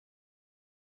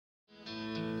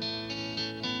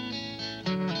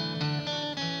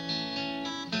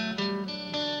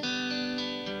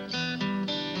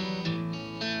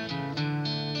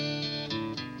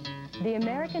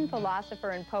American philosopher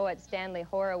and poet Stanley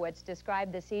Horowitz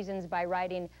described the seasons by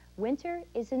writing, "Winter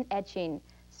is an etching,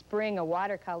 spring a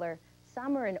watercolor,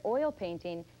 summer an oil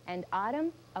painting, and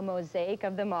autumn a mosaic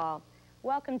of them all."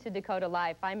 Welcome to Dakota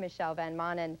Life. I'm Michelle Van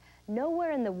Manen.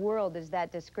 Nowhere in the world is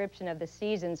that description of the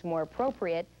seasons more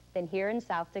appropriate than here in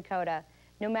South Dakota.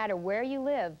 No matter where you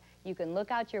live, you can look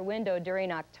out your window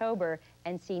during October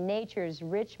and see nature's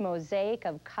rich mosaic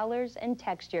of colors and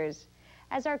textures.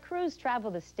 As our crews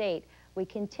travel the state, we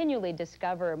continually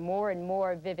discover more and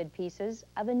more vivid pieces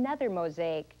of another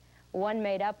mosaic, one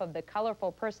made up of the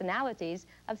colorful personalities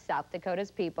of South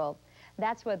Dakota's people.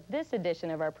 That's what this edition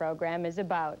of our program is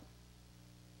about.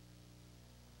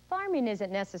 Farming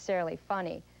isn't necessarily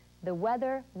funny. The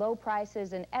weather, low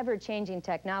prices, and ever-changing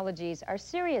technologies are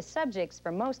serious subjects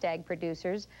for most ag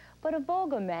producers, but a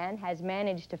Volga man has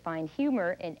managed to find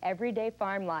humor in everyday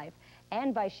farm life,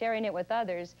 and by sharing it with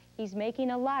others, he's making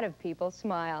a lot of people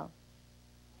smile.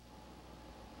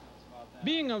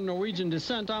 Being of Norwegian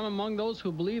descent, I'm among those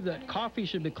who believe that coffee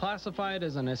should be classified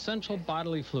as an essential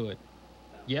bodily fluid.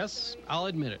 Yes, I'll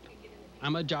admit it.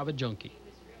 I'm a Java junkie.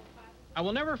 I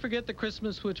will never forget the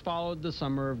Christmas which followed the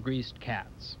summer of greased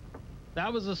cats.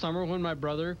 That was the summer when my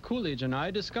brother, Coolidge, and I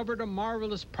discovered a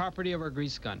marvelous property of our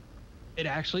grease gun. It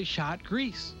actually shot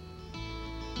grease.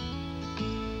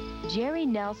 Jerry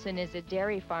Nelson is a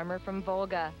dairy farmer from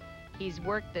Volga. He's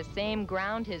worked the same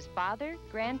ground his father,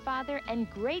 grandfather, and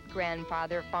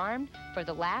great-grandfather farmed for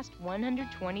the last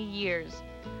 120 years.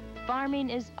 Farming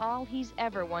is all he's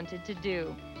ever wanted to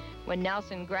do. When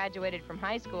Nelson graduated from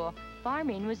high school,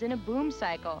 farming was in a boom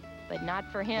cycle, but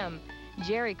not for him.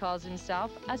 Jerry calls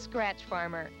himself a scratch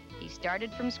farmer. He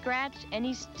started from scratch, and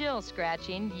he's still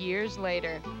scratching years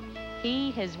later.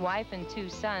 He, his wife, and 2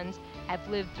 sons have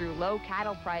lived through low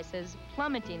cattle prices,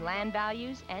 plummeting land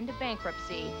values, and a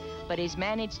bankruptcy, but he's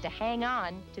managed to hang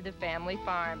on to the family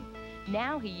farm.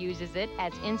 Now he uses it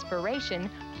as inspiration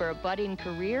for a budding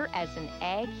career as an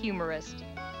ag humorist.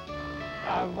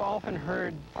 I've often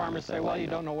heard farmers say, well, you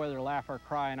don't know whether to laugh or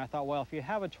cry, and I thought, well, if you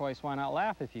have a choice, why not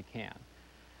laugh if you can?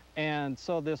 And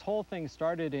so this whole thing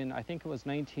started in, I think it was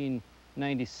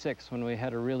 1996, when we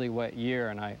had a really wet year,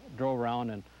 and I drove around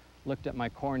and looked at my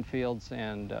cornfields,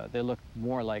 and they looked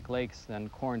more like lakes than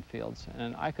cornfields.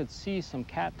 And I could see some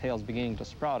cattails beginning to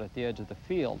sprout at the edge of the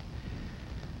field.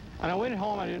 And I went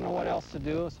home, I didn't know what else to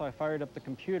do, so I fired up the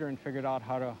computer and figured out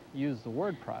how to use the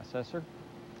word processor.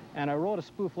 And I wrote a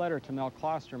spoof letter to Mel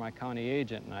Closter, my county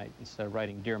agent, and instead of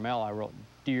writing Dear Mel, I wrote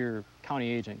Dear County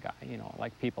Agent Guy, you know,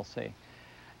 like people say.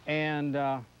 And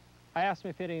I asked him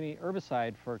if he had any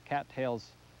herbicide for cattails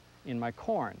in my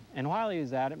corn. And while he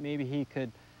was at it, maybe he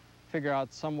could figure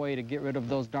out some way to get rid of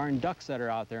those darn ducks that are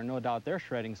out there. No doubt they're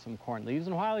shredding some corn leaves.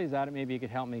 And while he's at it, maybe he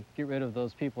could help me get rid of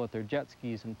those people with their jet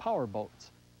skis and power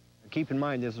boats. Keep in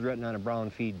mind, this is written on a brown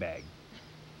feed bag.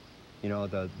 You know,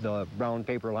 the brown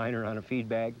paper liner on a feed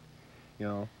bag, you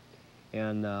know.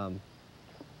 And,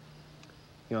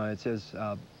 you know, it says,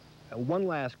 one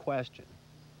last question.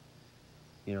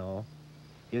 You know,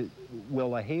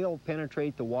 will the hail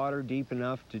penetrate the water deep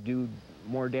enough to do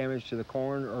more damage to the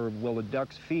corn, or will the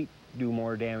duck's feet do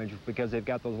more damage because they've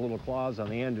got those little claws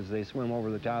on the end as they swim over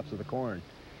the tops of the corn?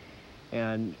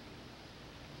 And,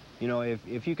 you know,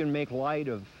 if you can make light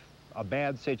of a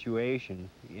bad situation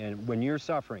and when you're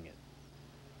suffering it,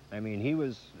 I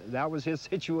mean, that was his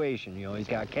situation. You know, he's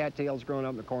got cattails growing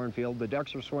up in the cornfield, the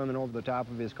ducks are swimming over the top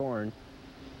of his corn,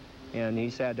 and he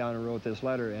sat down and wrote this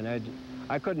letter, and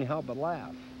I couldn't help but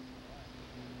laugh.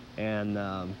 And,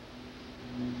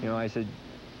 you know, I said,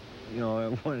 you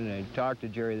know, when I talked to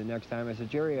Jerry the next time, I said,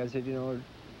 Jerry, I said, you know,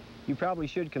 you probably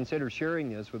should consider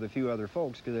sharing this with a few other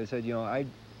folks, because I said, you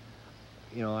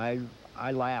know,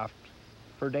 I laughed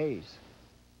for days.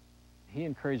 He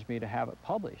encouraged me to have it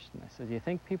published, and I said, do you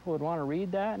think people would want to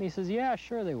read that? And he says, yeah,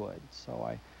 sure they would. So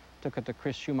I took it to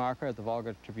Chris Schumacher at the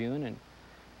Volga Tribune, and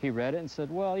he read it and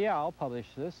said, well, yeah, I'll publish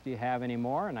this. Do you have any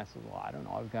more? And I said, well, I don't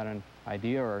know. I've got an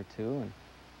idea or 2, and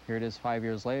here it is 5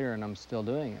 years later, and I'm still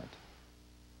doing it.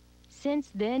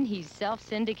 Since then, he's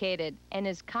self-syndicated, and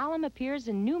his column appears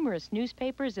in numerous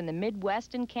newspapers in the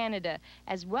Midwest and Canada,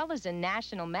 as well as in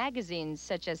national magazines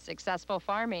such as Successful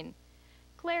Farming.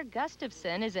 Claire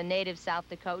Gustafson is a native South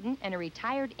Dakotan and a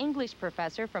retired English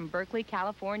professor from Berkeley,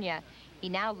 California. He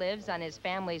now lives on his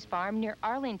family's farm near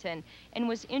Arlington and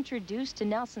was introduced to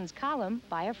Nelson's column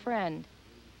by a friend.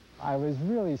 I was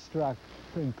really struck,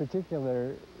 in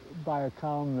particular, by a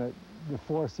column that the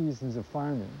 4 seasons of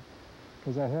farming,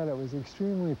 because I thought it was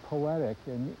extremely poetic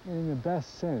and in the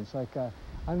best sense. Like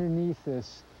underneath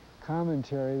this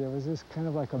commentary, there was this kind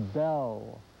of like a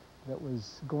bell that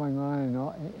was going on,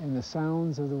 and the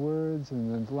sounds of the words,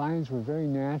 and the lines were very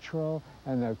natural,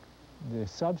 and the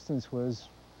substance was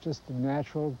just a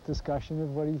natural discussion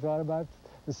of what he thought about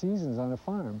the seasons on a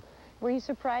farm. Were you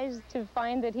surprised to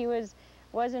find that he was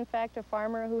in fact a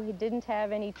farmer who didn't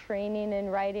have any training in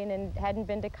writing and hadn't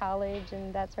been to college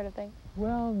and that sort of thing?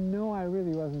 Well, no, I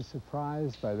really wasn't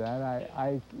surprised by that.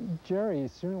 Jerry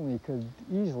certainly could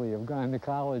easily have gone to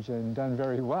college and done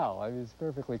very well. I mean, it's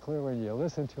perfectly clear when you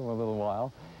listen to him a little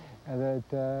while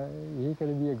that he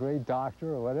could be a great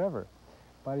doctor or whatever.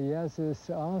 But he has this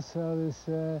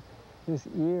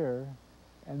ear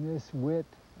and this wit,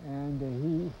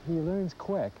 and he learns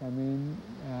quick. I mean,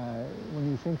 when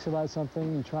he thinks about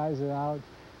something, he tries it out,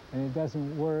 and it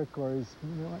doesn't work, or is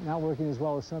not working as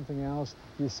well as something else,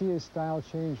 you see his style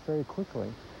change very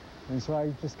quickly. And so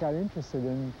I just got interested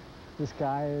in this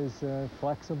guy is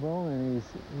flexible, and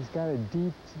he's got a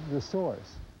deep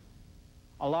resource.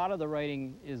 A lot of the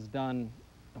writing is done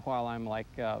while I'm like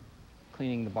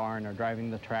cleaning the barn or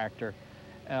driving the tractor.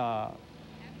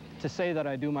 To say that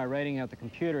I do my writing at the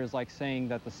computer is like saying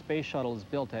that the space shuttle is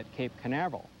built at Cape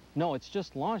Canaveral. No, it's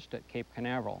just launched at Cape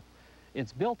Canaveral.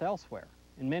 It's built elsewhere,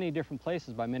 in many different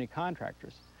places by many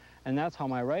contractors. And that's how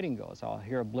my writing goes. I'll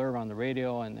hear a blurb on the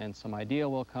radio, and some idea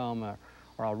will come,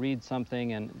 or I'll read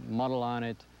something and muddle on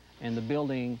it, and the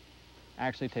building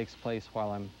actually takes place while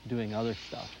I'm doing other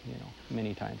stuff,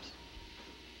 many times.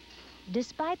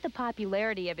 Despite the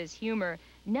popularity of his humor,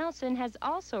 Nelson has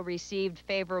also received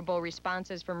favorable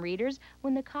responses from readers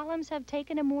when the columns have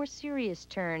taken a more serious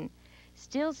turn.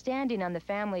 Still standing on the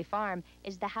family farm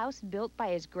is the house built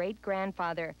by his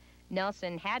great-grandfather.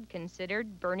 Nelson had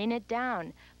considered burning it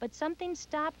down, but something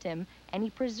stopped him, and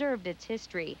he preserved its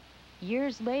history.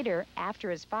 Years later, after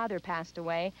his father passed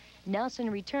away, Nelson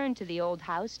returned to the old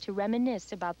house to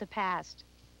reminisce about the past.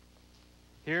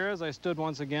 Here, as I stood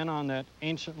once again on that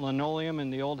ancient linoleum in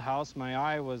the old house, my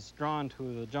eye was drawn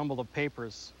to the jumble of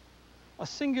papers. A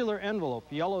singular envelope,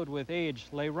 yellowed with age,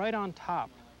 lay right on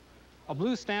top. A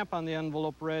blue stamp on the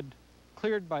envelope read,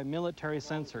 "Cleared by military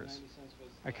censors."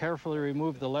 I carefully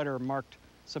removed the letter marked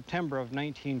September of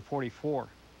 1944.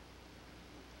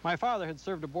 My father had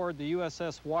served aboard the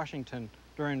USS Washington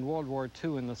during World War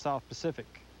II in the South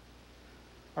Pacific.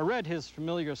 I read his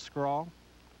familiar scrawl.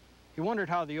 He wondered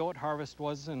how the oat harvest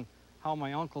was and how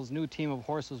my uncle's new team of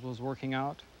horses was working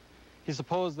out. He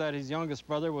supposed that his youngest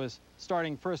brother was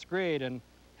starting first grade and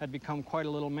had become quite a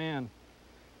little man.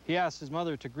 He asked his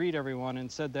mother to greet everyone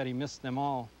and said that he missed them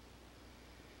all.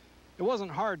 It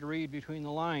wasn't hard to read between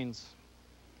the lines.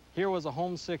 Here was a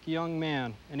homesick young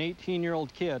man, an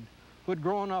 18-year-old kid, who had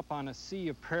grown up on a sea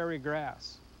of prairie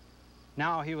grass.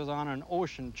 Now he was on an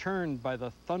ocean churned by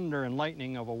the thunder and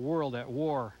lightning of a world at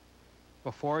war.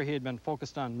 Before, he had been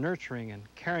focused on nurturing and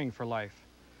caring for life.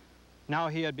 Now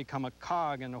he had become a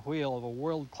cog in the wheel of a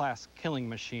world-class killing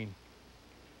machine.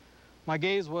 My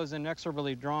gaze was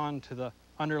inexorably drawn to the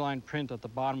underlined print at the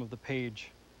bottom of the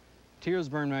page. Tears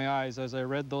burned my eyes as I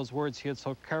read those words he had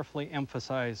so carefully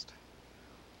emphasized.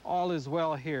 "All is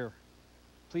well here.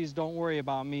 Please don't worry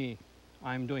about me.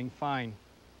 I'm doing fine."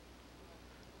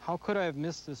 How could I have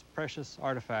missed this precious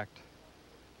artifact?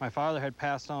 My father had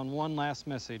passed on one last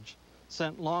message,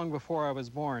 sent long before I was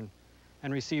born,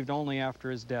 and received only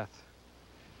after his death.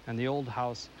 And the old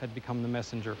house had become the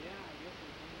messenger.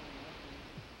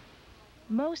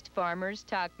 Most farmers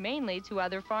talk mainly to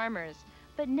other farmers,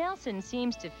 but Nelson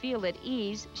seems to feel at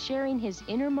ease sharing his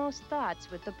innermost thoughts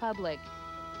with the public.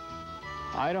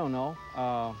 I don't know.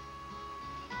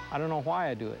 I don't know why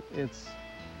I do it. It's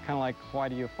kind of like, why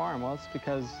do you farm? Well, it's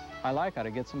because I like it. I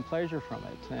get some pleasure from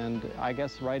it. And I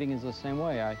guess writing is the same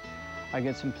way. I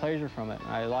get some pleasure from it.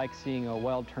 I like seeing a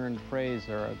well-turned phrase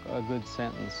or a good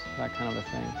sentence, that kind of a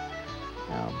thing.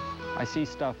 I see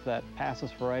stuff that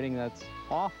passes for writing that's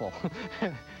awful,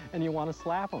 and you want to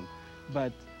slap them.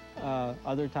 But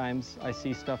other times I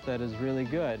see stuff that is really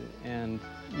good, and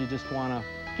you just want to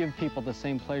give people the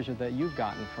same pleasure that you've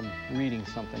gotten from reading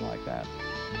something like that.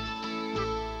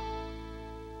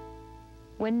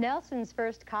 When Nelson's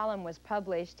first column was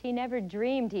published, he never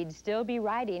dreamed he'd still be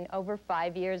writing over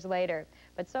 5 years later.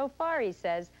 But so far, he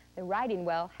says, the writing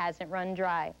well hasn't run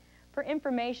dry. For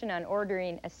information on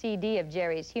ordering a CD of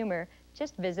Jerry's humor,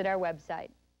 just visit our website.